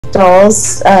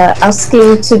doors,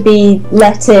 asking to be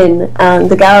let in, and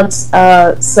the guards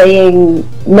are saying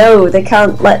no, they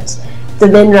can't let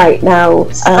them in right now.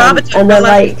 And they're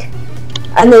like,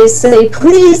 and they say,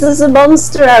 please, there's a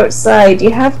monster outside,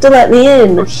 you have to let me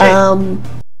in. Oh,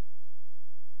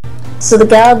 so the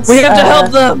guards... We have to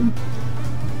help them!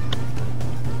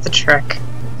 It's a trick.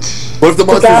 What if the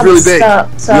monster's really big?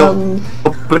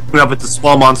 Open up, it's a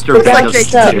small monster. The guards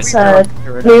start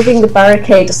moving the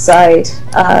barricade aside.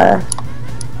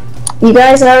 You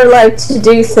guys are allowed to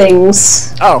do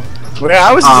things. Oh. Well,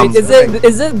 I was is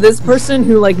it this person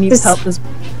who like needs help? This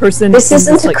person. This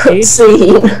isn't a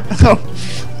cutscene. Oh,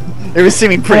 it was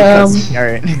seeming pretty cutscene. All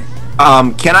right.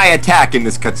 Can I attack in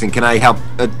this cutscene? Can I help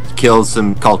kill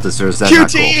some cultists, or is that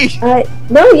QT? not cool?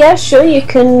 No, yeah, sure. You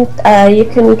can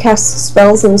cast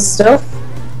spells and stuff.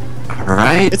 All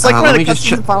right. It's like one of the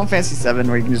cutscenes in Final Fantasy VII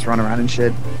where you can just run around and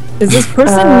shit. Is this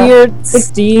person near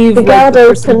Steve? The guard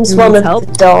opens one of the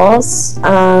doors,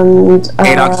 and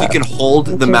Adox, you can hold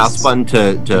the mouse button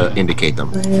to indicate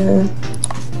them.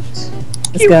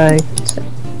 This guy.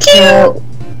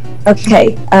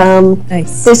 Okay.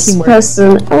 Nice. This Teamwork.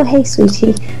 person. Oh, hey,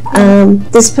 sweetie.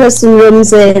 This person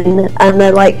runs in, and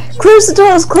they're like, "Close the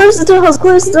doors! Close the doors!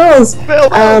 Close the doors!"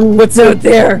 What's out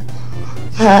there?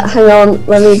 Hang on,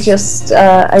 let me just,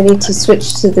 I need to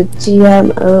switch to the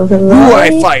GM overlay. Who I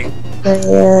fight?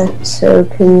 Layer,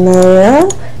 token layer,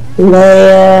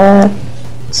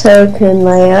 token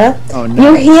layer. Oh,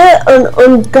 no. You hear an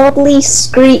ungodly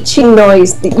screeching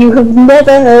noise that you have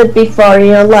never heard before in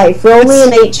your life. Roll me a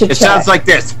nature check. It sounds like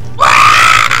this.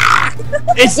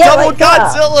 It's Yeah, double like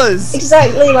that. Godzilla's!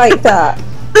 Exactly like that.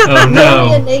 Oh no. Roll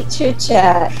me a nature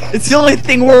check. It's the only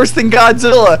thing worse than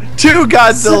Godzilla. 2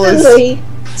 Godzillas! Suddenly,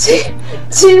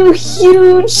 two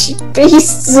huge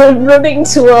beasts are running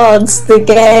towards the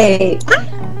gate.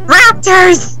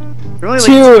 Raptors! Really,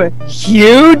 Two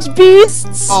huge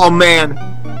beasts? Oh man,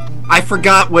 I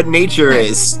forgot what nature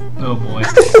is. Oh boy.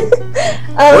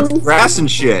 What's grass and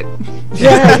shit?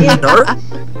 Yeah,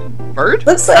 Bird?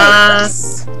 looks like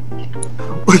this.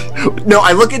 No,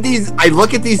 I look at these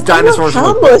dinosaurs. They're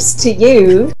not harmless to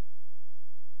you.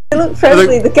 They look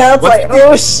friendly. The guard's like,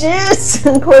 "Oh shit!"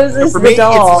 and closes For the me,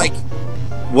 door. it's like,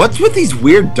 what's with these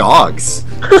weird dogs?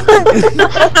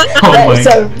 It's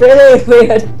a really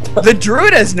weird. The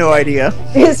druid has no idea.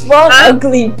 It's one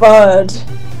ugly bird.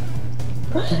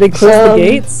 They close the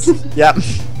gates? Yep.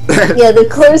 Yeah, they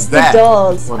close the That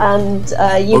doors, one. and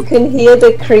you can hear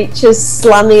the creatures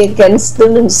slamming against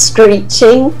them and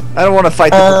screeching. I don't want to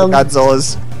fight the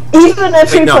Godzillas. Even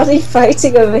everybody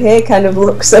fighting over here kind of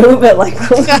looks over like,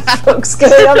 what the fuck's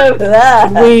going on over there?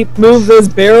 Can we move those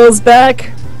barrels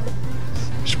back?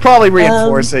 Should probably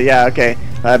reinforce it. Yeah, okay.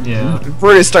 Yeah.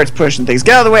 Brutus starts pushing things.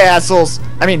 Get out of the way, assholes!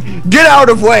 I mean, get out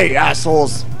of the way,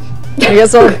 assholes! I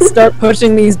guess I'll start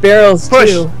pushing these barrels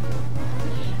too.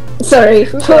 Sorry,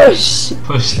 push.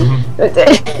 Push them. I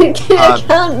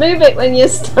can't move it when you're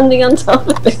standing on top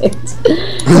of it.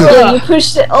 Yeah, you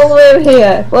pushed it all the way over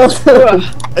here. Well done.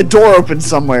 A door opens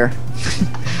somewhere.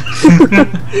 You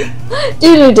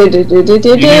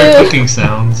hear cooking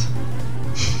sounds.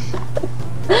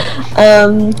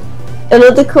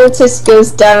 Another cultist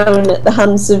goes down at the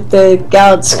hands of the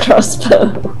guard's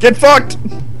crossbow. Get fucked!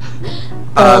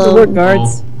 Good work,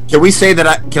 guards. Can we say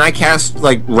that can I cast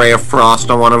like Ray of Frost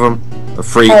on one of them? A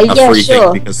free Yeah, free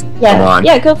sure. thing because come Yeah, on.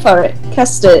 yeah, go for it.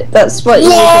 Cast it. That's what you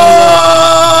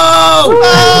Whoa!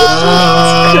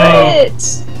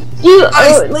 Crit! You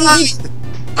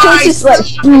cultists like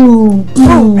boom,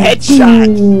 boom, headshot.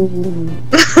 boom.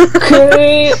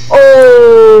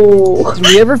 KO. Did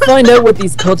we ever find out what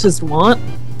these cultists want?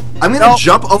 I'm gonna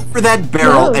jump over that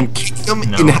barrel No. and kick them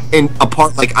in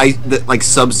apart like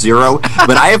Sub-Zero,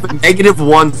 but I have a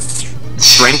 -1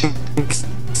 strength,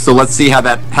 so let's see how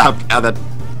that.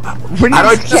 When How do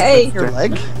I Okay. your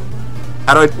leg?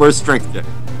 where's strength check?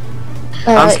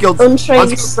 Unskilled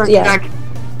untrained. strength Yeah. check.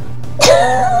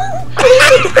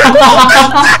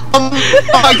 Oh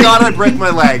my god, I break my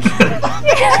leg.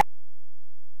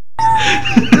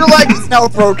 Your leg is now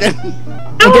broken.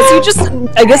 I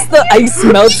guess the ice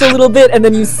melts a little bit and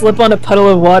then you slip on a puddle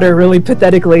of water really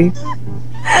pathetically.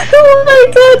 Oh my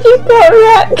god, you got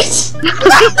wrecked!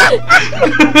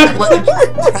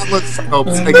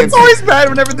 It's always bad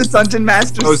whenever the dungeon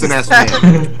master Frozen says ass that.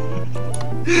 man.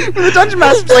 When the dungeon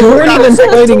master's like, We we're weren't not even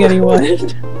safe. fighting anyone. They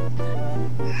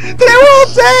were all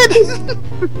dead!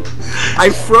 I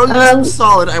froze them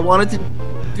solid. I wanted to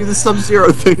do the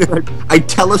Sub-Zero thing, and I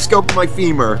telescoped my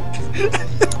femur.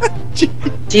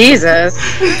 Jesus.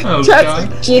 Oh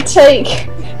god. You take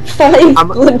 5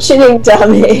 bludgeoning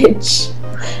damage,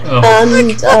 Oh.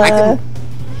 and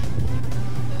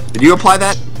Did you apply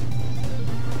that?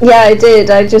 Yeah, I did.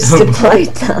 I just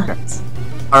applied that.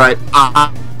 Alright,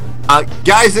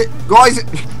 guys,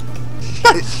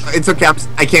 it's okay,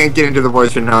 I can't get into the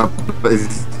voice right now,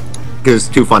 because it's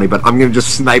too funny, but I'm gonna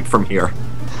just snipe from here.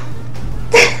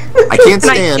 I can't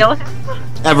stand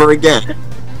ever again.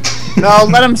 No,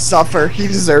 let him suffer. He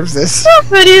deserves this.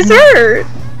 But he's hurt.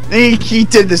 He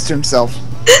did this to himself.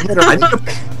 I need to...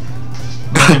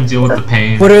 Let him deal with the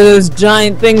pain. What are those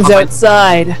giant things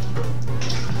outside?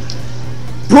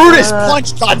 Brutus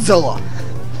punched Godzilla.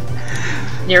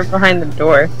 You're behind the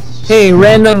door. Hey,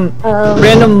 random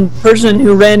person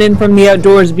who ran in from the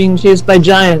outdoors being chased by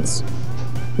giants.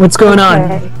 What's going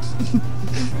on?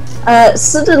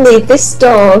 Suddenly this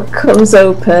door comes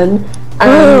open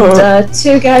and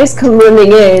two guys come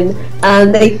running in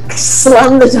and they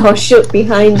slam the door shut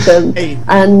behind them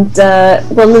and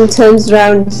one of them turns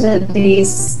around and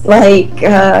he's like,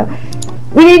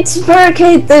 we need to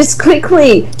barricade this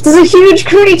quickly! There's a huge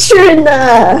creature in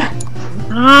there!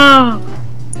 Oh,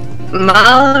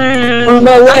 Malloon! On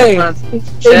my way!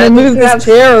 Can I move this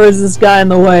chair or is this guy in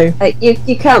the way?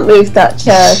 You can't move that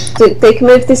chair. They can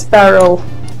move this barrel.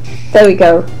 There we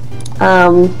go.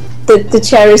 The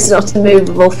chair is not a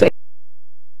movable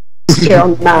fixture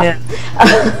on that.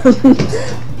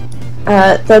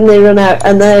 Then they run out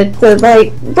and they're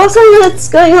like, what on earth's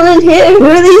going on in here? Who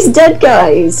are these dead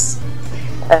guys?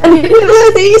 And who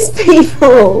are these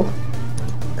people?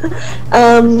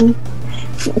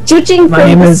 Judging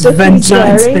from the stuff he's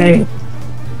wearing,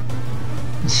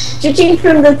 judging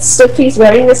from the stuff he's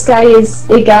wearing, this guy is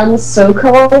Igan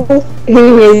Sokol,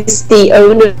 who is the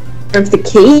owner of the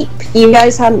keep. You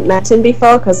guys hadn't met him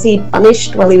before because he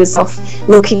vanished while he was off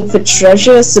looking for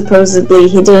treasure, supposedly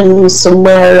hidden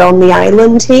somewhere on the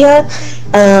island here.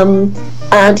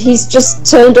 And he's just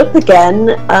turned up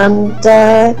again, and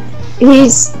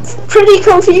he's pretty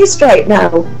confused right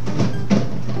now.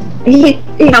 He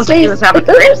sounds like he was having a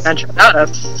great adventure without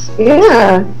us.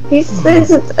 Yeah,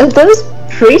 are those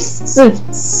priests of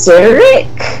Zurich?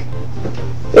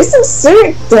 Isn't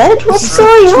Zurich dead? What's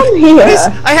going on here?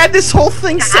 I had this whole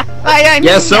thing set.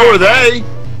 Yes, so are they.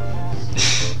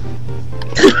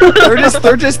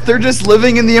 They're just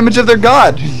living in the image of their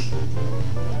god.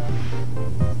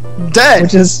 Dead.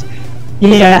 Which is,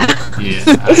 yeah.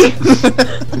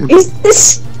 Is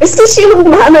this young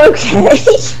man okay?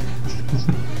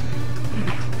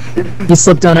 He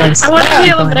slipped on ice. I want to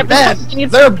feel that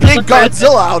There's a big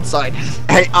Godzilla outside.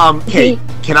 Hey, hey,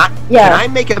 can I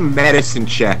make a medicine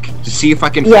check to see if I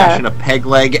can fashion a peg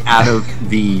leg out of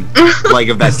the leg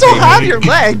of that You still table? have your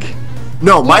leg.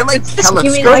 No, my leg telescope.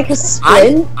 You mean like a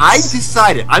splint? I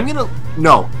decided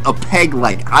a peg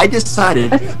leg. I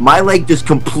decided my leg just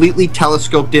completely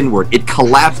telescoped inward. It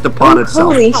collapsed upon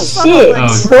itself. Holy shit! Oh,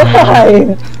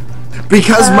 Why?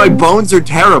 Because my bones are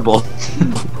terrible.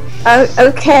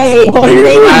 Okay.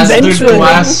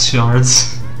 Glass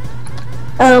shards.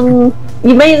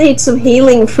 You may need some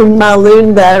healing from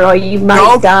Malloon there, or you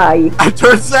might die. It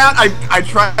turns out I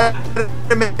tried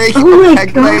to make Oh a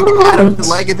peg leg out of the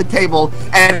leg at the table,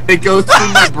 and it goes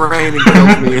through my brain and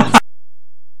kills me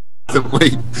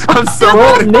instantly. I'm so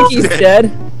Well, Nikki's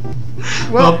dead.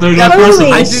 Well, they're not holy person.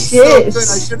 I did so shit. good.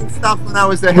 I should have stopped when I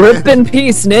was ahead. Rip in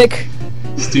peace, Nick.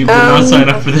 Steve did not sign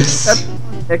up for this.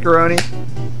 Macaroni.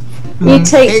 You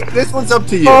take Hey, this one's up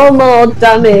to you. 4 more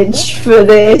damage for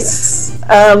this.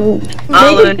 Maybe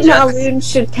Malloon Malloon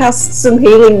should cast some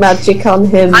healing magic on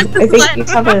him. I think you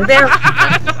have a.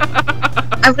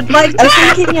 I would like to.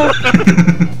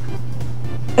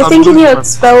 I think in your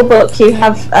spell book you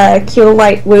have cure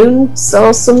light wounds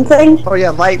or something, Oh yeah,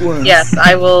 light wounds. Yes,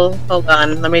 I will. Hold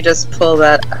on. Let me just pull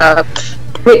that up.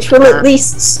 which will at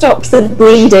least stop the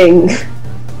bleeding.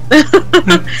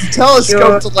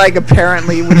 Telescope to leg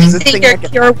apparently, which is a thing I Take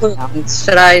can. your cure wounds.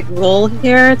 Should I roll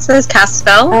here? It says cast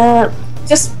spell.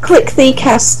 Just click the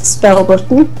cast spell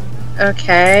button.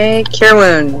 Okay, cure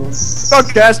wounds.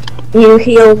 Podcast. You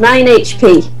heal 9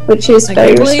 HP, which is I very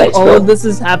can't believe respectable. all of this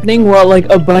is happening while like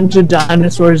a bunch of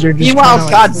dinosaurs are just. Meanwhile,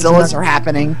 kinda, like, Godzillas are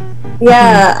happening.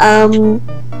 Yeah,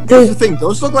 Here's the thing,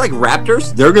 those look like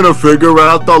raptors. They're gonna figure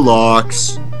out the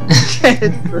locks.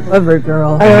 Clever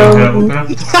girl.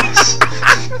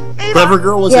 Clever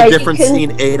Girl was Yeah, a you different can-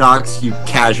 scene, Adox, you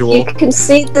casual. you can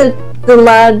see the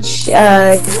large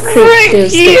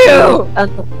creatures.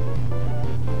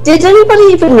 Did anybody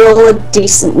even roll a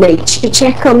decent nature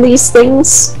check on these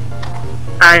things?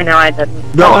 I know I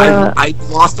didn't. No, I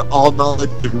lost all knowledge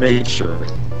of nature.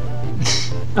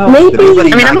 Maybe, Did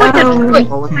anybody I'm not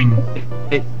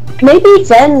maybe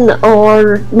Ven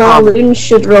or Marloon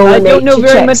should roll I a nature don't know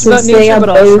very check much about since they nature, are but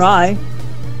I'll both. try.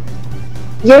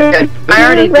 You're a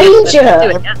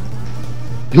ranger.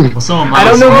 Also, I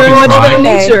don't know very much about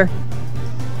nature.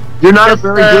 You're not a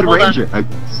very good ranger.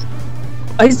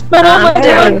 I spent all my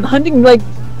time hunting like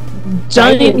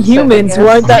giant humans who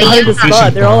aren't that hard to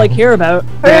spot. They're all I care about.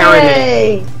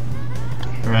 Hooray!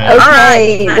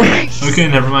 Right. Okay. Okay,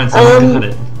 never mind. Someone got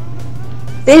it.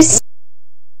 This.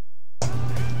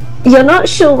 You're not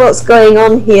sure what's going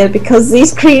on here because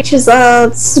these creatures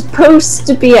are supposed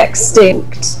to be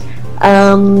extinct.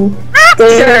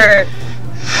 They're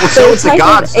Well, so it's the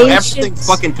gods. So everything's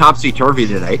fucking topsy-turvy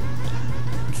today.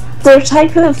 They're a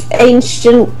type of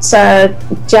ancient, giant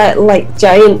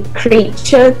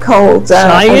creature called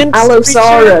an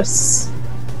Allosaurus.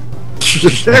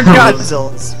 They're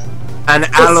Godzillas. An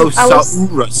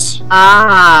Allosaurus.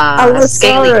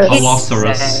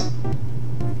 Allosaurus.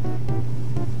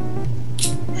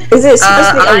 Is it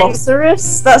supposed to be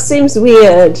Allosaurus? That seems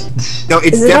weird. No,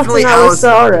 it's definitely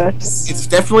Allosaurus. It's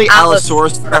definitely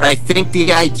Allosaurus, but I think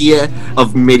the idea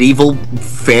of medieval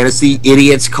fantasy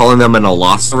idiots calling them an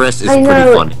Allosaurus is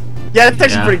pretty funny. Yeah, that's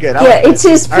actually pretty good. Yeah, it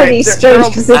is pretty strange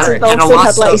because it also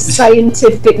had like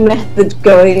scientific method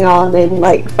going on in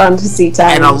like fantasy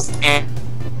times.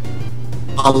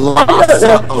 I don't know.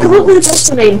 What would be the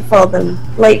best name for them?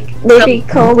 Like, maybe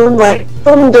call them like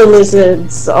thunder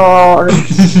lizards or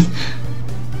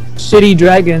shitty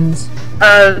dragons.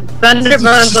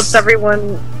 Thunderbones lets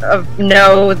everyone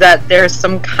know that there's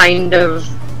some kind of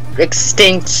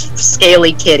extinct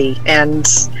scaly kitty, and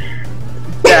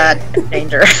that's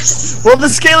dangerous. Well, the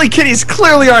scaly kitties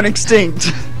clearly aren't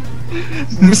extinct.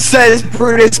 Says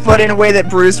Brutus, but in a way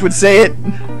that Brutus would say it.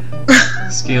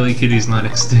 Scaly kitty's not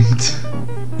extinct.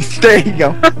 There you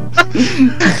go.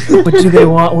 What do they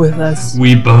want with us?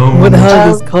 We bone. What the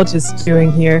hell is this cultist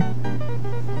doing here?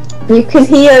 You can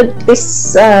hear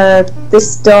this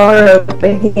this door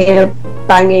over here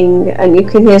banging, and you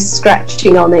can hear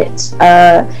scratching on it.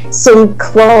 Some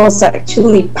claws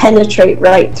actually penetrate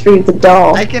right through the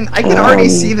door. I can already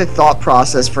see the thought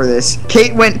process for this.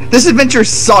 Kate went, "This adventure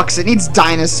sucks. It needs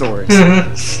dinosaurs."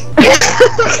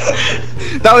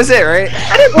 That was it, right?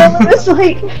 Well, it was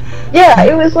like, yeah,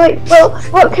 it was like, well,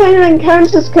 what kind of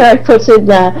encounters can I put in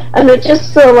there? And it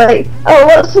just so like, oh,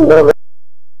 what's on the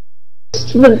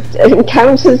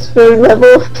encounters for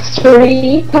level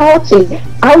 3 party?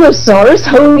 Allosaurus?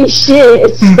 Holy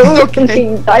shit! So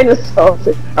many dinosaurs.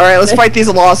 Alright, let's fight these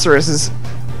Allosauruses.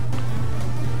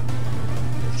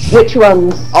 Which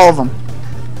ones? All of them.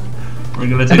 We're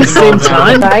gonna At take the same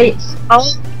time, right?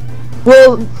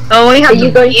 Well, we have are you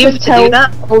going to tell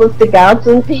all of the guards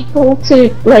and people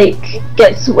to like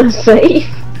get somewhere safe?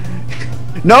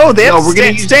 No, they have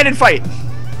to stand and fight.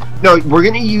 No, we're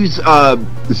gonna use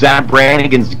Zap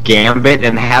Brannigan's Gambit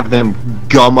and have them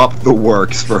gum up the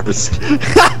works first.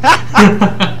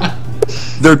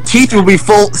 Their teeth will be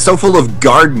so full of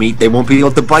guard meat they won't be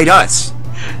able to bite us.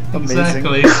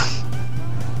 Exactly.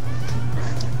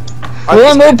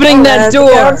 Well, I'm opening that door.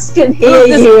 The guards can hear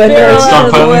you and Stop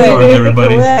piling doors,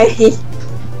 everybody.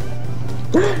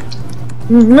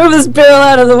 Move this barrel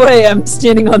out of the way. I'm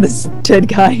standing on this dead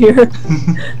guy here.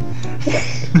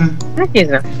 He's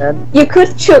not dead. You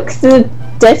could chuck the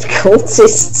dead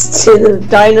cultists to the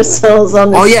dinosaurs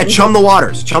on the yeah, chum the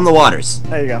waters. Chum the waters.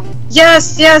 There you go.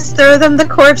 Yes, throw them the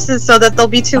corpses so that they'll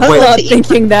be too full I'm not to eat.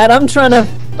 thinking that. I'm trying to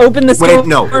open this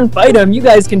door and fight him. You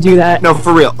guys can do that. No,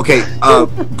 for real. Okay,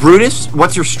 Brutus,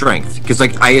 what's your strength? Because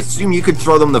like I assume you could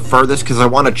throw them the furthest. Because I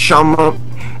want to chum them,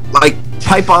 like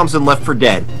pipe bombs in Left 4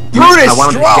 Dead. Brutus, I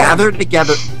want them to gather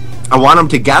together. I want them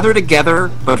to gather together,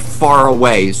 but far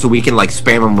away, so we can like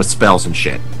spam them with spells and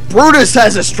shit. Brutus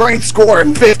has a strength score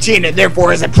of 15, and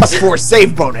therefore has a +4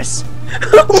 save bonus.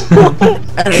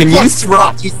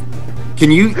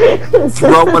 Can you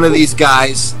throw one of these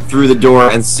guys through the door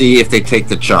and see if they take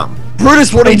the chum?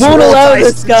 Brutus won't allow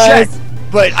this, guys. Check,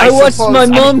 but I watched my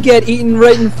mom get eaten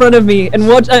right in front of me, and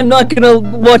I'm not gonna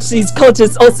watch these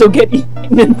cultists also get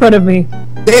eaten in front of me.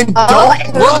 Then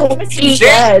don't look,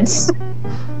 dead.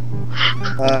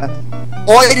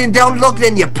 Then don't look,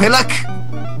 then you pillock.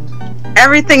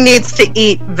 Everything needs to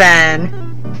eat, Van.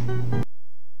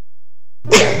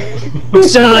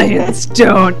 Giants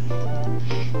don't.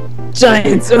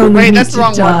 Giants only Wait, need that's the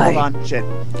wrong die. one. Hold on, shit.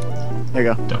 There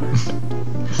you go.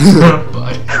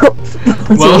 Bye.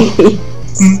 Well.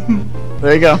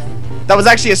 There you go. That was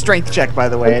actually a strength check, by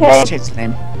the way. Okay. I just changed the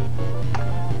name.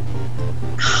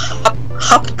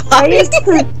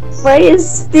 Why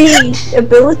is the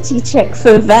ability check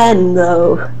for Van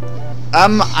though?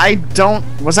 I don't.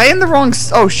 Was I in the wrong?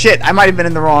 Oh shit! I might have been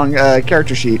in the wrong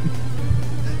character sheet.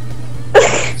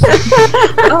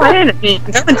 Oh, I didn't mean.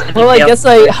 Well, I guess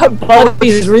body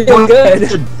is real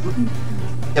good.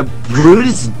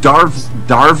 Brutus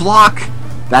Darvlock?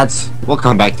 We'll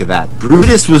come back to that.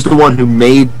 Brutus was the one who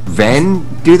made Ven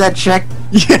do that check?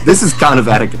 Yeah. This is kind of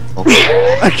out of control.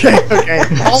 Okay.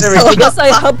 I guess I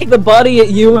hupped the body at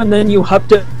you and then you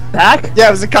hupped it back? Yeah,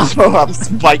 it was a combo hop.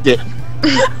 Spiked it.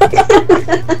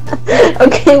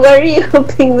 Okay, where are you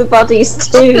hooking the bodies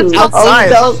to?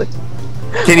 Outside.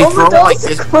 Can he throw it like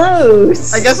this?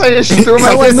 Close. I guess I just threw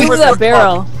my Oh, move that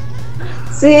barrel.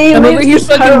 See, I'm we over here just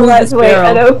fucking move that this way barrel.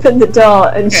 and open the door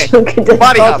and shook a dead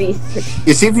Body hop. body.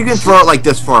 You see if you can throw it like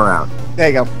this far out. There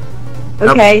you go.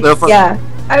 Okay, Nope, no, yeah.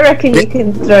 I reckon you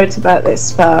can throw it about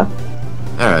this far.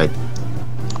 Alright.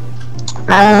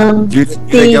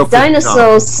 The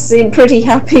dinosaurs seem pretty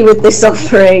happy with this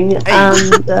offering,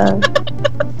 and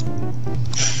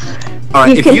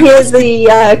right, you can hear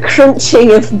the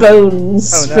crunching of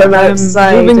bones from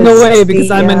outside. I'm moving as away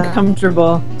because I'm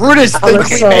uncomfortable. Brutus, think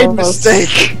we made a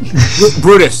mistake.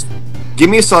 Brutus, give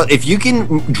me a solid. If you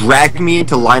can drag me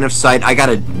into line of sight, I got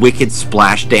a wicked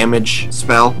splash damage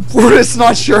spell. Brutus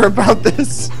not sure about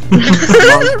this.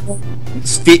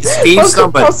 Steve, What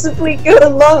somebody. could possibly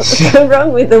go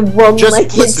wrong with a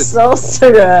one-legged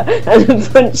sorcerer and a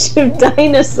bunch of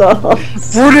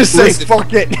dinosaurs? Brutus says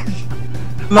fuck it.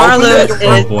 Marlo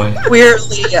Oh boy. is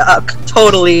weirdly,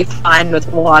 totally fine with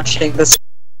watching this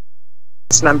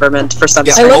dismemberment for some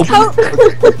Yeah, I reason. like how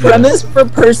the premise for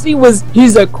Percy was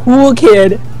he's a cool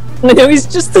kid. You know, he's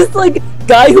just this like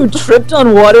guy who tripped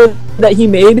on water that he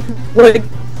made, like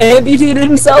amputated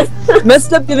himself,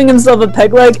 messed up giving himself a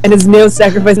peg leg, and is now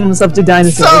sacrificing himself to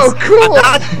dinosaurs. So cool.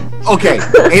 Okay,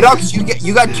 Adox,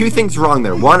 you got two things wrong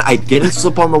there. One, I didn't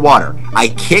slip on the water. I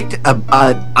kicked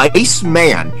a ice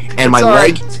man, and my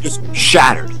leg just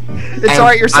shattered. It's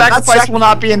alright, your sacrifice will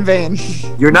not be in vain.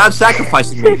 You're not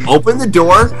sacrificing me. Open the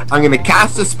door, I'm gonna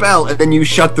cast a spell, and then you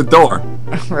shut the door.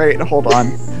 Right, hold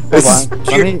on. This Hold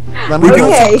on. Let me We're go.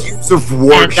 doing Okay. some years of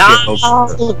war And shit over I'll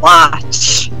here.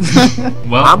 watch.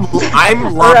 Well, I'm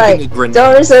Alright, lobbing a grenade.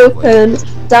 door is open.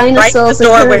 Dinosaurs Right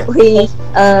are in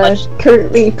the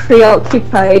currently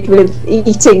preoccupied with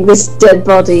eating this dead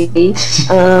body.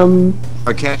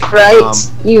 Okay.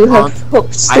 Right, you have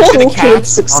hooked I should the have kid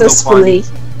cast successfully.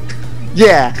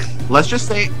 Yeah. Let's just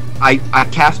say I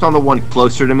cast on the one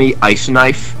closer to me, Ice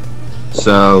Knife.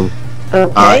 So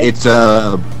Okay. it's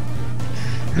a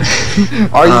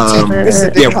Are you taking this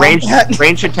into combat?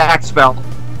 range attack spell.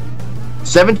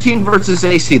 17 versus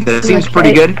AC. That seems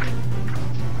pretty good.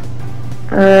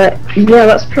 Yeah,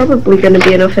 that's probably going to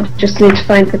be enough. I just need to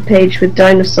find the page with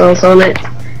dinosaurs on it.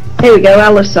 Here we go,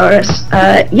 Allosaurus.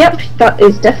 Yep, that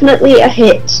is definitely a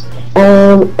hit.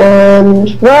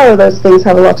 And wow, those things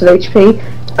have a lot of HP.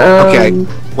 Okay.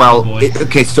 Well, boy.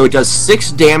 so it does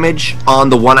 6 damage on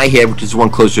the one I hit, which is the one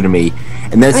closer to me.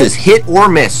 And then it says hit or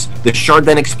miss. The shard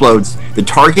then explodes. The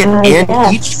target and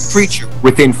yes. each creature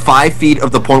within 5 feet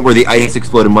of the point where the ice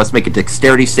exploded must make a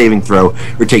dexterity saving throw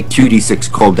or take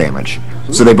 2d6 cold damage.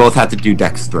 So they both have to do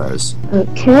dex throws.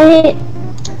 Okay,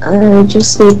 I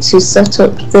just need to set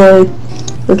up the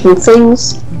little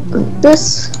things like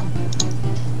this.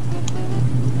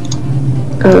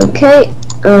 Okay,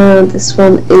 this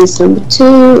one is number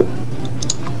 2.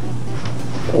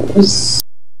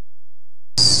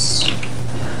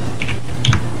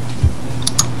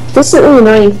 This little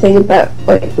annoying thing about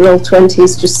like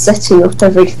Roll20 just setting up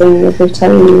everything every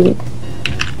time you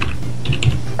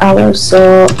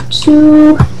Allosaur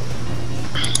 2.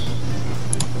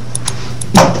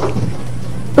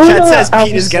 Chat says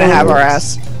Pete is gonna have our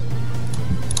ass.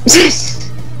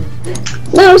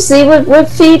 No, see, we're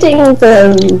feeding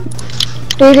them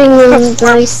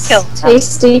nice,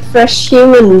 tasty, fresh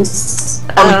humans.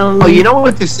 Oh, you know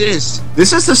what this is?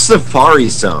 This is a safari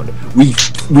zone. We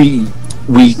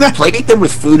plate them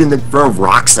with food and then throw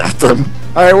rocks at them.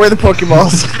 Alright, where are the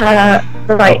Pokeballs?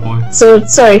 Right. Oh boy. So,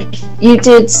 sorry, you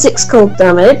did 6 cold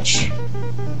damage,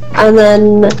 and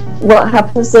then what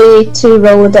happens? They need to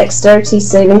roll a dexterity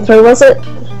saving throw, was it?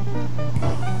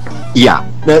 Yeah.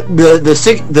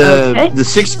 The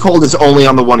 6 cold is only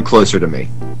on the one closer to me.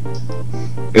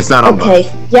 It's not on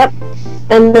Okay, yep.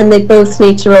 And then they both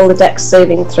need to roll a dex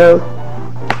saving throw.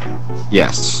 both.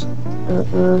 Yes.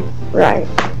 Right,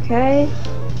 okay.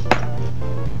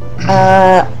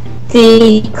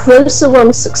 The closer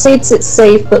one succeeds its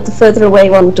save, but the further away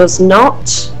one does not.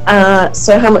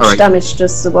 So how much Alright. damage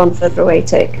does the one further away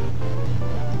take?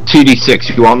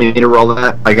 2d6. You want me to roll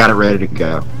that? I got it ready to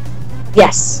go.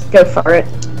 Yes, go for it.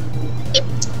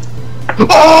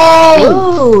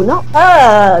 Oh! Ooh, not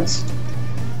bad!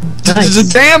 This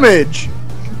is damage!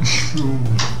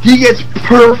 He gets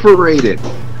perforated.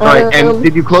 Alright, and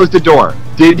did you close the door?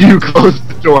 Did you close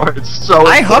the door? It's so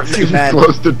I hooked you, man.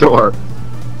 Close the door.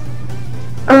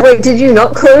 Oh wait, did you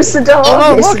not close the door?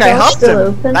 Oh, Is look, the I door huffed still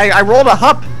him. open? I rolled a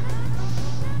hup.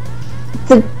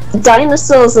 The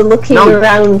dinosaurs are looking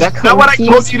around. That's not what I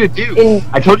told you to do.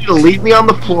 I told you to leave me on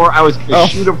the floor. I was going to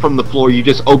shoot him from the floor. You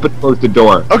just closed the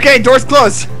door. Okay, door's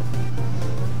closed.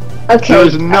 Okay.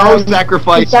 There's no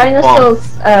sacrifice. The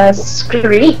dinosaurs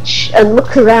screech and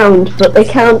look around, but they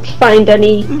can't find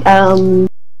any.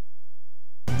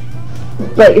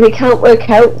 Like they can't work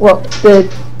out what the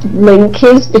link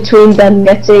is between them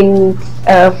getting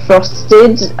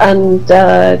frosted and.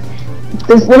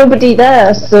 There's nobody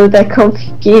there, so they're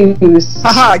confused.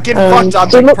 Haha, get fucked up.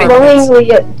 They look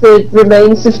longingly at the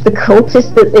remains of the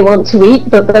cultist that they want to eat,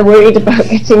 but they're worried about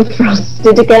getting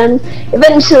frosted again.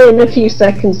 Eventually, in a few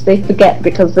seconds, they forget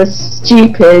because they're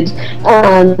stupid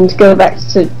and go back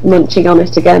to munching on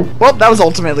it again. Well, that was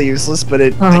ultimately useless, but I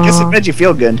guess it made you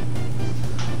feel good.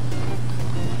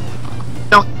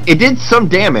 No, it did some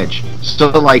damage. So,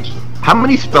 like, how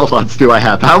many spell slots do I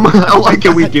have? How long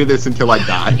can we do this until I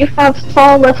die? You have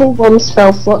 4 level 1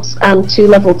 spell slots and 2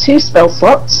 level 2 spell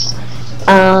slots.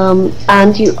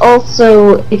 And you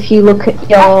also, if you look at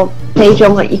your page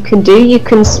on what you can do, you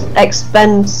can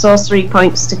expend sorcery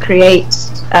points to create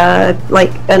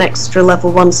like an extra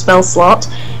level 1 spell slot.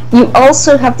 You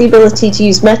also have the ability to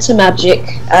use meta magic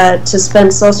to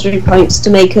spend sorcery points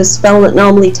to make a spell that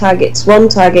normally targets 1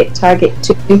 target, target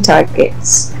 2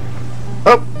 targets.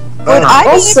 Oh.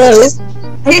 Also,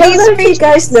 I don't know if you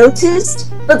guys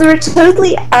noticed, but there are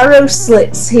totally arrow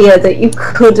slits here that you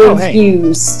could have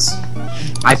used.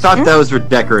 I thought those were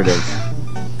decorative.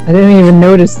 I didn't even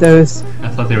notice those. I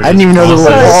thought they were. I didn't even know there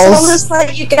were It's walls. almost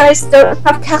like you guys don't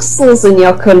have castles in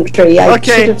your country.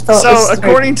 Okay, so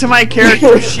according to my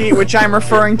character sheet, which I'm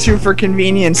referring to for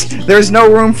convenience, there's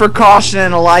no room for caution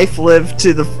in a life lived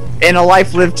to the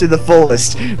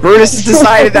fullest. Brutus has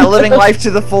decided that living life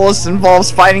to the fullest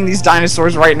involves fighting these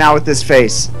dinosaurs right now with his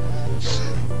face.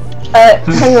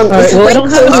 Hang on. Alright, well I don't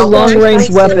have any long-range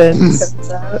weapons.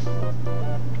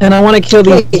 And I want to kill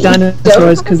these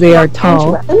dinosaurs because they are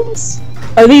tall.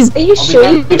 Are these... Are you sure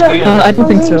you don't have I don't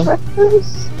think so.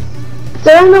 weapons?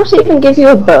 Did I not even give you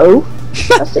a bow?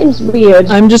 That seems weird.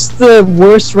 I'm just the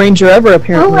worst ranger ever,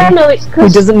 apparently. Oh, I know, it's who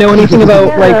doesn't know anything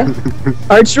about, like,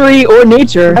 archery or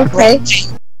nature. Okay.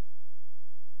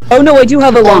 Oh no, I do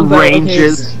have a longbow.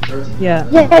 Ranges. Okay. Yeah.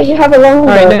 Yeah, you have a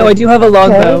longbow. Alright, no, I do have a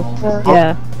longbow. Okay.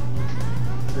 Yeah.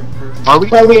 Are we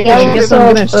Well, the guess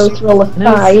I'm dinosaurs gonna both roll a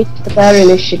 5 for their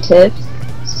initiative.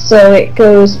 So it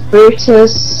goes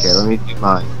Brutus. Okay, let me do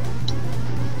mine.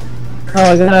 Oh,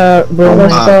 I gotta roll my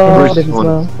Brutus initiative as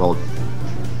well. Rolled.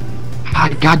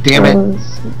 God damn it.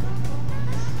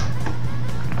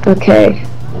 Okay.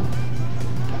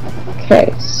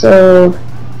 Okay, so...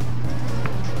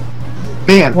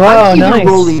 Man, Wow, I'm either nice.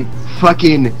 rolling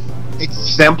fucking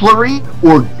exemplary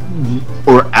or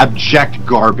abject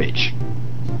garbage.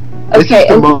 Okay,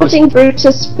 I'm putting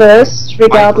Brutus first,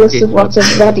 regardless of what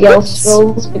everybody else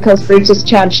rolls, because Brutus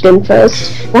charged in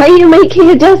first. Why are you making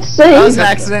a death save? That was an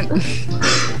accident.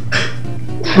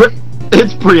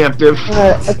 It's preemptive.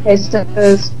 Okay, so it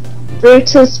goes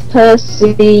Brutus,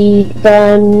 Percy,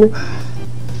 then...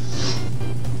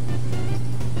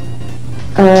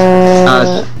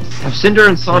 Have Cinder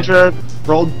and Sandra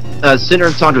rolled? Cinder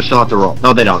and Sandra still have to roll.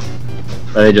 No, they don't.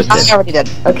 They just did. I already did.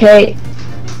 Okay.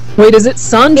 Wait, is it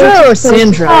Sandra or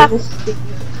Sandra?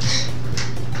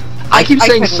 I keep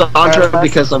saying couldn't Sandra verify.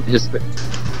 because I'm Hispanic.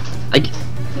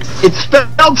 It's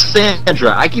spelled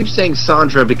Sandra. I keep saying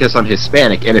Sandra because I'm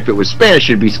Hispanic, and if it was Spanish,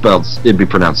 it'd be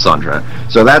pronounced Sandra.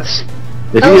 So that's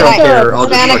if you don't Okay. care, I'll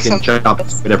Hispanics just fucking and- chop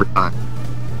it every time.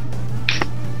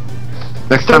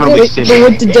 Next time it'll be Wait, Cinder.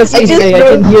 what did Dusty say? I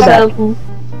didn't hear that.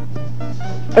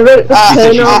 I wrote the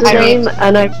turn I order mean- name,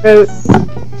 and I wrote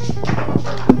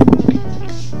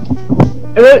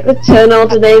the turn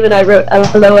order name, and I wrote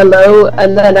hello,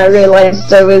 and then I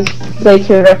realised I was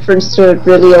making a reference to a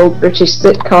really old British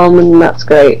sitcom, and that's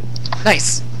great.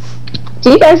 Nice. Do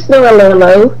you guys know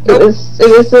hello? It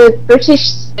was a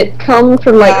British sitcom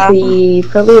from like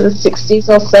probably the 60s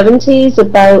or 70s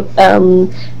about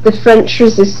the French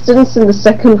resistance in the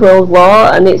Second World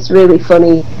War, and it's really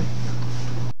funny.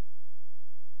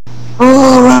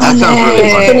 That sounds really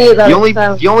It's fun. funny that The it only,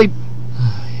 sounds- the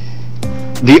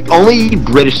only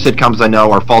British sitcoms I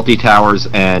know are Faulty Towers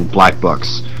and Black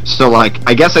Books. So, like,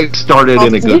 I guess I started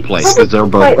in a good place because they're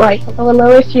both. Quite like hello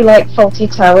if you like Faulty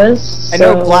Towers. I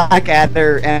know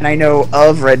Blackadder, and I know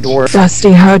of Red Dwarf.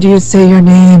 Dusty, how do you say your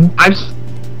name?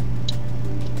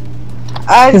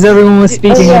 Because everyone was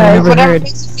speaking and I never whatever heard.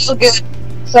 makes you feel good.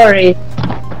 Sorry.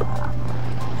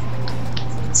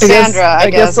 Sandra, I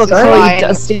guess I'll is call fine. you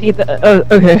Dusty. Oh,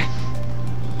 okay.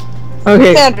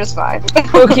 Okay. Sandra's fine.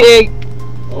 Okay.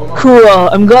 Cool.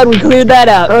 I'm glad we cleared that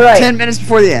out. Alright. 10 minutes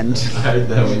before the end.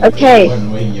 Okay.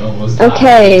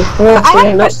 Okay. Well,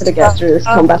 we're not going to get through this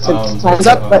combative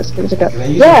time. Let's give it a go.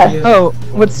 Yeah. Oh,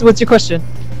 what's your question?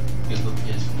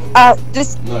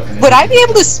 Would I be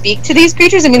able to speak to these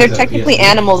creatures? I mean, they're technically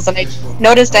animals, and I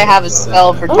noticed I have a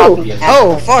spell for talking to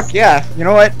Oh, animals. fuck, yeah. You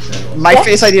know what? My Yes,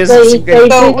 face idea is They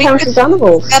good. So do we count could- as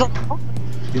animals.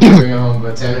 You can bring it home,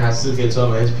 but 10 has to get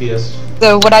 12 FPS.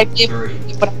 So would I be able 3.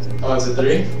 Oh, is it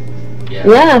 3?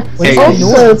 Yeah. Hey,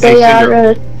 Also, they hey, are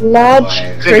a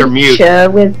large Cinder, mute. creature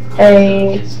with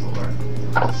a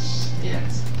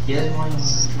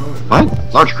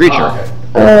What? Large creature.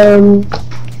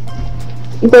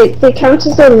 They count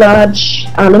as a large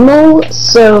animal,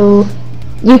 so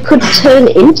you could turn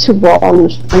into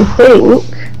one, I think.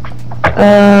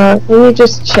 Let me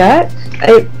just check.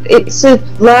 It's a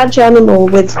large animal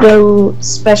with no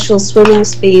special swimming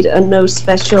speed and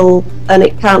and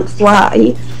it can't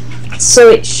fly. So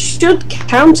it should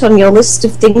count on your list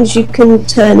of things you can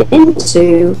turn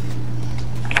into.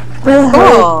 Where the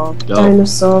hell are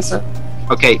dinosaurs?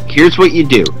 Okay, here's what you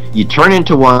do. You turn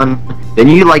into one, then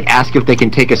you ask if they can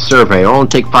take a survey. It'll only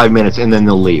take 5 minutes, and then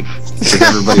they'll leave. 'Cause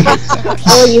everybody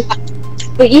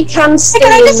But you can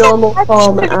stay in normal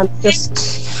form and just.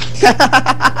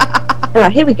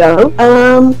 Here we go.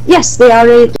 Yes, they are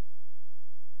a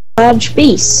large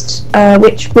beast,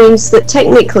 which means that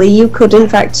technically you could in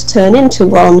fact turn into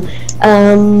one.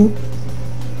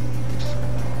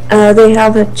 They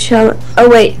have a oh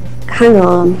wait, hang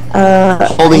on.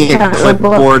 Holding a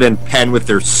clipboard and pen with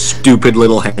their stupid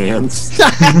little hands.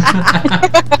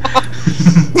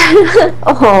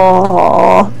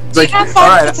 Oh. It's like, have 5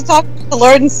 alright, minutes to talk to the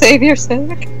Lord and Savior,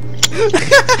 Sandra?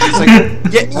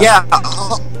 yeah,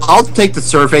 I'll take the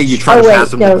survey. You try to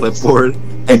pass them the clipboard,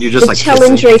 and you're just the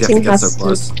challenge rating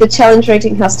the challenge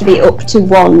rating has to be up to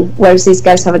 1, whereas these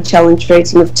guys have a challenge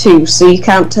rating of 2, so you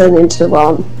can't turn into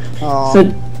one for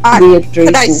weird reasons.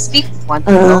 Could I speak to one?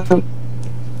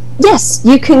 Yes,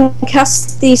 you can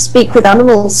cast the Speak with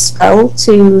Animals spell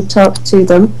to talk to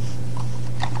them.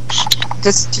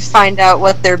 Just to find out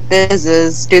what their biz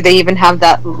is. Do they even have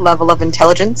that level of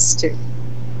intelligence to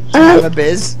have a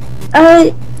biz?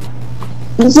 Yeah,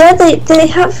 they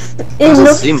have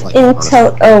enough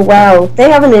intel. Oh wow, they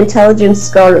have an intelligence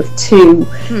score of 2.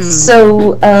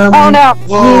 So oh no!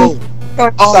 Whoa!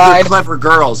 Go Oh, they're inside. clever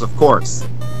girls, of course.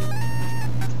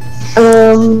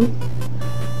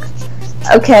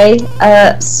 Okay.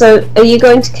 So are you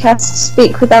going to cast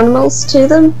Speak with Animals to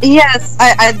them? Yes,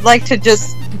 I'd like to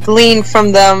just glean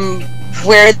from them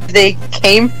where they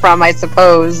came from, I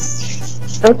suppose.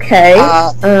 Okay.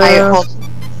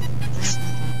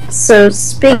 So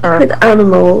Speak with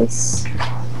Animals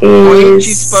Aren't you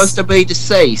is. supposed to be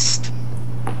deceased?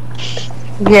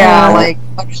 Yeah, like,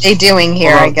 what are they doing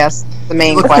here, I guess, the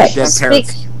main question. Speak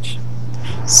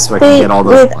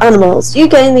with Animals. You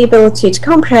gain the ability to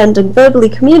comprehend and verbally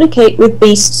communicate with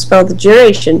beasts for the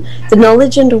duration. The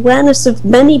knowledge and awareness of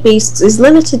many beasts is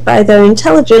limited by their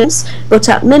intelligence, but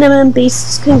at minimum,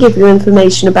 beasts can give you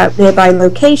information about nearby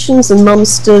locations and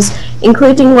monsters,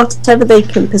 including whatever they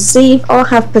can perceive or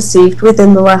have perceived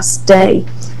within the last day.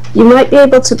 You might be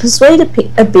able to persuade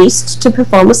a beast to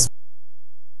perform a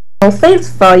small favor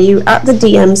for you at the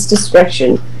DM's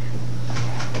discretion.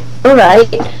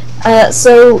 Alright.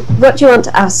 So, what do you want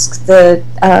to ask the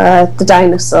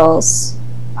dinosaurs?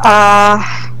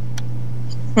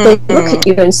 They look at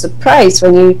you in surprise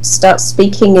when you start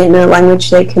speaking in a language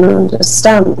they can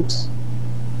understand.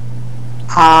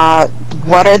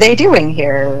 What are they doing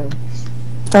here?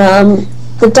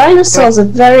 The dinosaurs are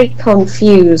very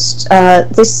confused.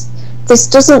 This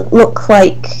doesn't look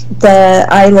like their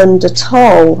island at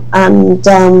all, and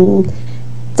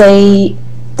they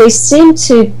seem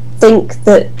to think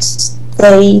that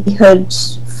they had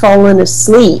fallen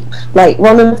asleep. Like,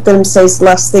 one of them says the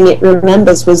last thing it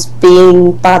remembers was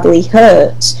being badly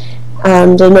hurt,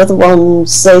 and another one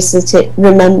says that it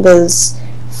remembers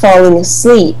falling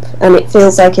asleep, and it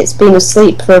feels like it's been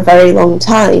asleep for a very long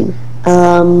time.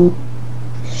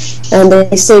 And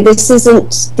they say this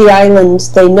isn't the island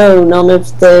they know. None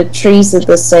of the trees are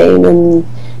the same, and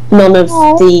none of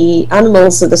the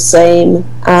animals are the same,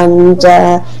 and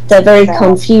they're very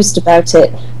confused about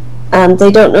it, and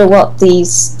they don't know what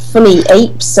these funny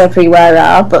apes everywhere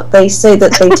are, but they say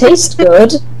that they taste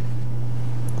good.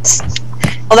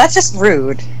 Well, that's just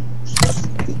rude.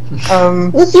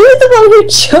 Well, you're the one who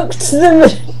chucked them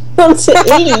want to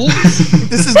eat.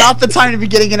 This is not the time to be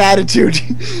getting an attitude.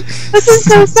 This is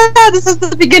so sad. This is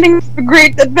the beginning of a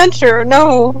great adventure.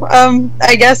 No,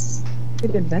 I guess.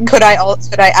 Could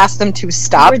I ask them to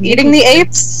stop eating the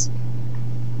apes?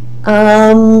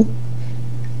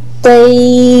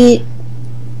 They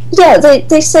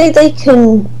say they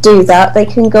can do that. They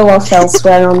can go off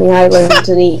elsewhere on the island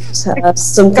and eat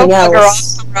something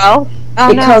else.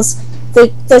 Because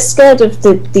they're scared of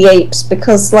the apes,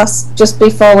 because just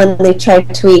before when they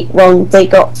tried to eat one, they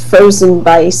got frozen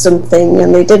by something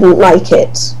and they didn't like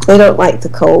it. They don't like the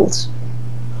cold.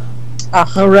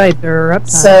 Oh right, they're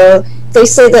reptiles. So they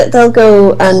say that they'll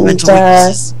go and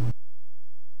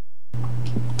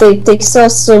they saw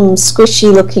some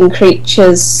squishy looking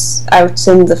creatures out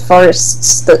in the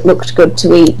forests that looked good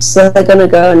to eat, so they're gonna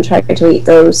go and try to eat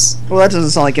those. Well, that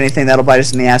doesn't sound like anything that'll bite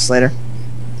us in the ass later.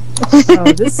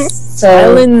 Oh, this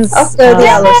island's after the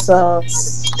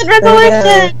allosaurs.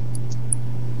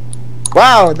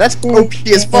 Wow, that's OP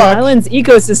as The fuck. island's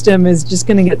ecosystem is just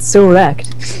gonna get so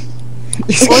wrecked.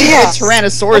 Well, yeah,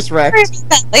 Tyrannosaurus Rex.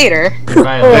 That later.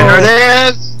 Right, There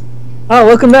it is! Oh,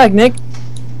 welcome back, Nick.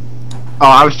 Oh,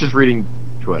 I was just reading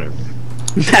Twitter.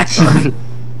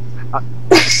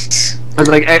 I was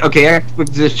like, okay,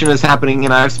 exposition is happening,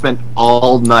 and I've spent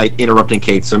all night interrupting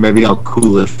Kate, so maybe I'll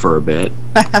cool it for a bit.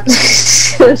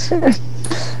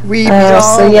 We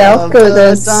so yeah, I'll go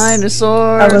those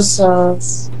dinosaurs.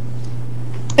 Allosaurs.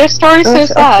 Their story's so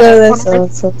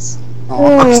sad.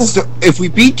 So if we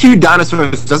beat 2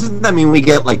 dinosaurs, doesn't that mean we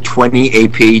get like 20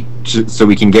 AP so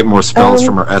we can get more spells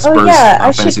from our Espers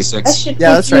on Fantasy 6? Yeah,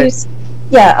 that's right.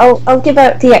 Yeah, I'll give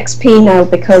out the XP now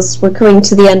because we're coming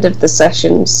to the end of the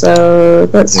session, so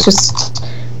let's just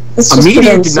A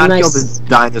meteor did not kill the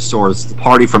dinosaurs. The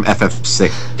party from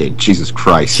FF6 did. Jesus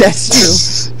Christ.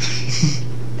 That's true.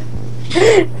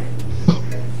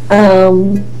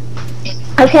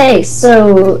 Okay,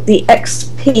 so the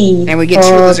XP and we get 2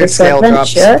 for lizard this scale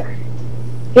drops. adventure.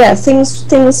 Yeah,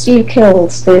 things you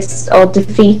killed this, or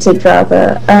defeated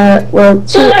rather. Well,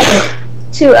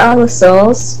 2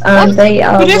 allosaurs, and they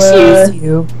are.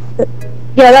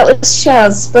 Yeah, that was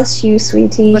Shaz. Bless you,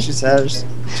 sweetie. Bless you, Shaz.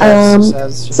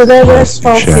 So they're worth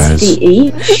 450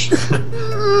 each.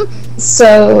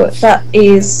 So that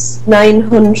is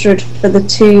 900 for the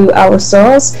 2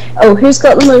 allosaurs. Oh, who's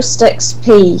got the most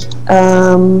XP?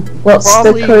 What's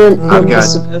Probably the current number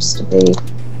supposed to be?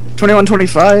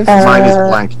 2125. Mine is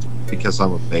blank because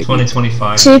I'm a baby.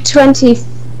 2025. 220.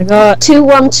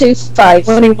 2125.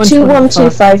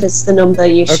 2125 is the number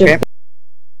you should be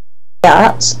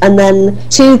at, and then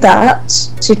to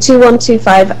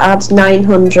 2125 add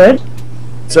 900.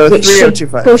 So which should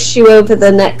 3025. push you over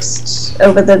the next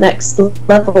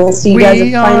level. So you guys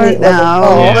are finally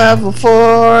at level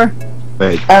 4.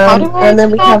 Wait. And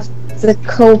then we have the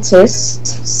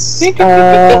cultists. Wait, I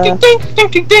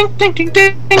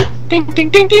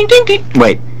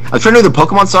was trying to do the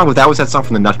Pokemon song, but that was that song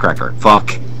from the Nutcracker.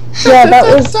 Fuck. Yeah, that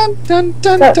was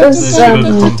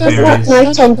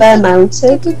Night on Bear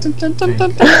Mountain.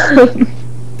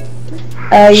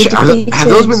 Have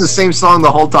those been the same song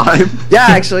the whole time? Yeah,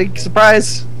 actually,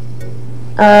 surprise.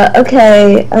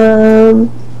 Okay.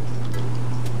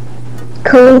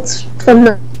 Cult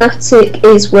Fanatic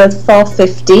is worth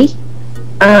 450,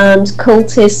 and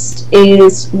Cultist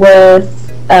is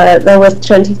worth. They're worth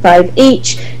 25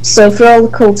 each. So for all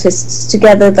the cultists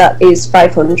together, that is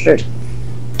 500.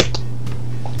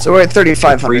 So we're at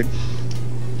 3,500.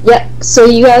 Yep, so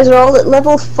you guys are all at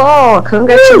level 4.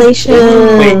 Congratulations!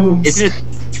 Wait, isn't it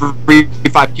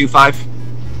 3525?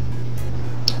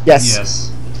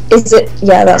 Yes. Is it?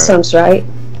 Yeah, that sounds right.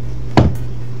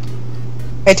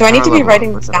 Wait, do I need to be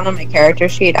writing this down on my character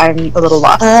sheet? I'm a little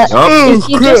lost. If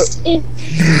you just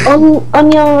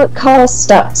on your car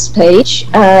stats page,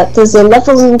 there's a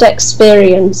level and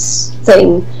experience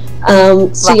thing.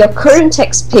 So your current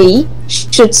XP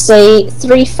should say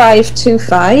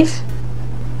 3525.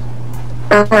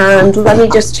 And let me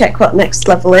just check what next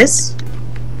level is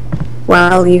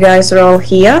while you guys are all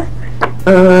here.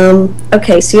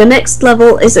 Okay, so your next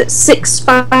level is at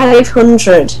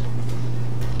 6500.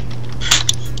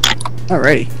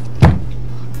 Alrighty.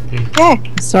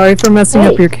 Okay. Sorry for messing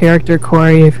up your character,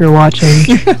 Corey, if you're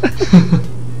watching.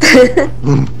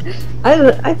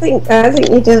 I think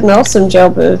you did an awesome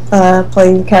job of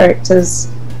playing the characters.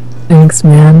 Thanks,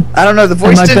 man. I don't know, the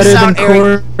voice Am I didn't better sound than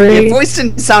Eric. Corey? The voice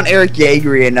didn't sound Eric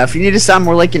Yeagery enough. You need to sound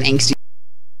more like an angsty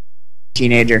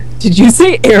teenager. Did you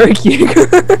say Eric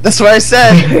Yeager? That's what I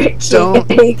said. Don't.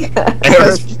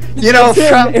 You know,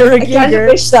 from Eric I kind of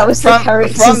wish that was the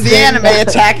character's from the name. anime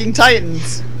Attacking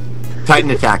Titans.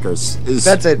 Titan Attackers is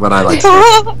That's it. what I like.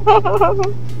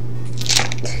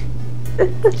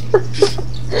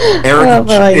 Eric,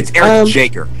 boy. it's Eric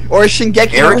Jager. Or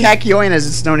Shingeki no Kakyoin as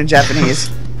it's known in Japanese.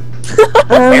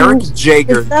 Eric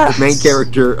Jager, that- the main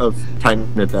character of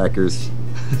Titan Attackers.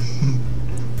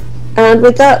 And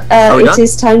with that, we it done?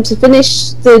 is time to finish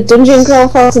the dungeon crawl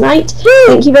for tonight.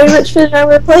 Thank you very much for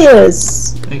our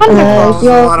players. Thank you. It was a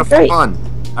You're lot of great. fun.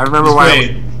 I remember why.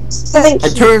 Great. Thank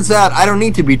It you. turns out I don't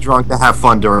need to be drunk to have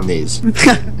fun during these.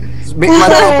 Let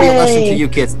that be a lesson to you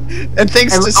kids. And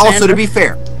thanks And to also, Sandra. to be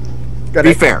fair, Go be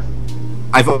ahead. fair,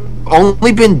 I've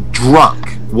only been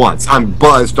drunk once. I'm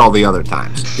buzzed all the other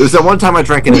times. There's that one time I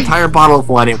drank an entire bottle of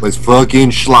wine. It was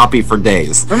fucking sloppy for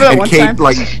days. Remember that and one Kate,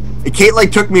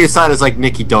 time? took me aside. And was like,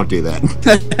 Nikki, don't do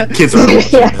that. Kids are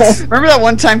watching Yeah. this. Remember that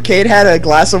one time Kate had a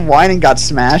glass of wine and got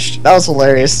smashed? That was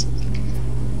hilarious.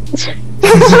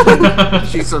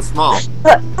 She's so small.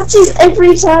 That is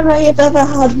every time I have ever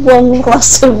had one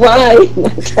glass of wine. I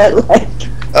get like.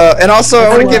 And also, I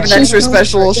want to give an wow. extra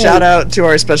special shout out to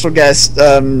our special guest,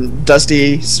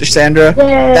 Dusty Sandra.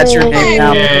 That's your name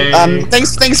now. Yay.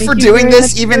 Thanks Thank for you doing very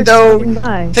this, much even for though. stopping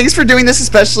by. Thanks for doing this,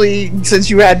 especially since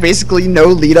you had basically no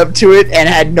lead up to it and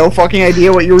had no fucking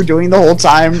idea what you were doing the whole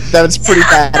time. That's pretty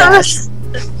badass.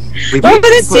 But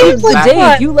it saved the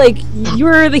day. You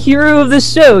were the hero of the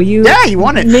show. You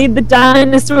won it. Made the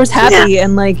dinosaurs happy,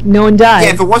 and like no one died.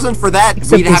 Yeah, if it wasn't for that,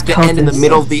 Except we'd have these to end in the cultists.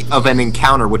 middle of an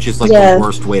encounter, which is like Yeah. the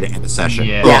worst way to end a session.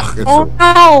 Yeah. Ugh, it's Oh the-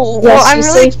 no! Well, Yes, I'm you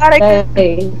really saved glad I could. the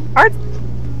day.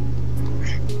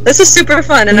 This is super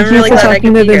fun, and Thank I'm you really for glad I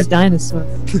talking could to be here. those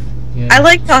dinosaurs. Yeah. I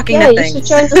like talking Yeah, to you things. should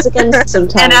join us again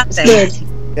sometime. And It's acting.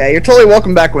 good. Yeah, you're totally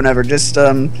welcome back whenever. Just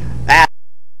ask.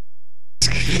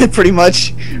 Pretty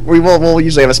much. We'll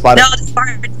usually have a spot. No, it's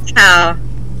hard now.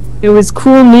 It was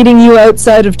cool meeting you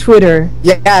outside of Twitter.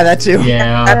 Yeah, that too.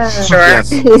 Yeah. That's sure. Yes,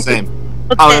 same.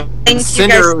 Okay, thank you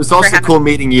Cinder, guys it was for also having cool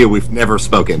meeting you. We've never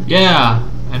spoken. Yeah.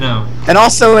 I know. And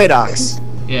also Adox.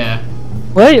 Yeah.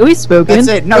 What? We've spoken. That's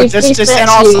it. No, We've just met and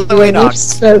also you and we've Adox.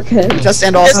 spoken. Just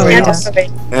and me. also yeah.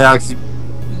 Adox. Alex,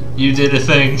 You did a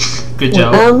thing. Good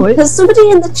job. What? Has somebody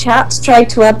in the chat tried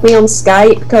to add me on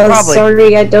Skype? Because Probably.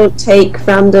 sorry, I don't take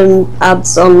random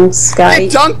ads on Skype. I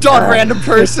dunked on random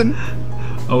person.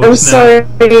 Oh, I'm snap.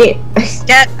 sorry.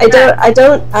 Get I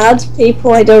don't add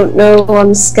people I don't know on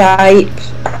Skype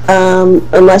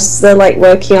unless they're like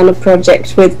working on a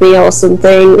project with me or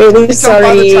something. Really Just don't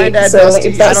bother sorry. trying to add So Dusty.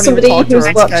 if I that's don't even somebody talk to who's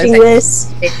her. watching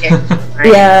this, Yeah.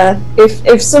 yeah. If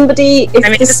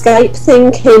the Skype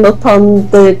thing came up on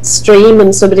the stream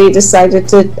and somebody decided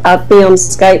to add me on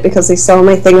Skype because they saw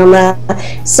my thing on there,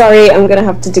 sorry, I'm gonna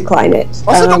have to decline it.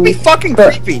 Also, don't be fucking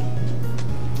but- creepy.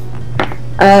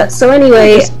 So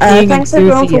anyway, Just being thanks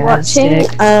everyone for watching.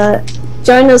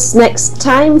 Join us next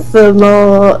time for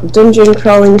more dungeon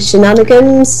crawling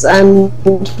shenanigans and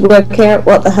working out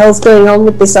what the hell's going on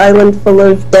with this island full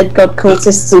of dead god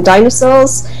cultists and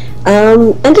dinosaurs.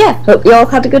 And yeah, hope you all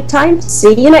had a good time.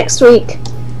 See you next week.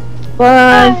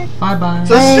 Bye. Bye bye.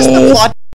 So this is just the plot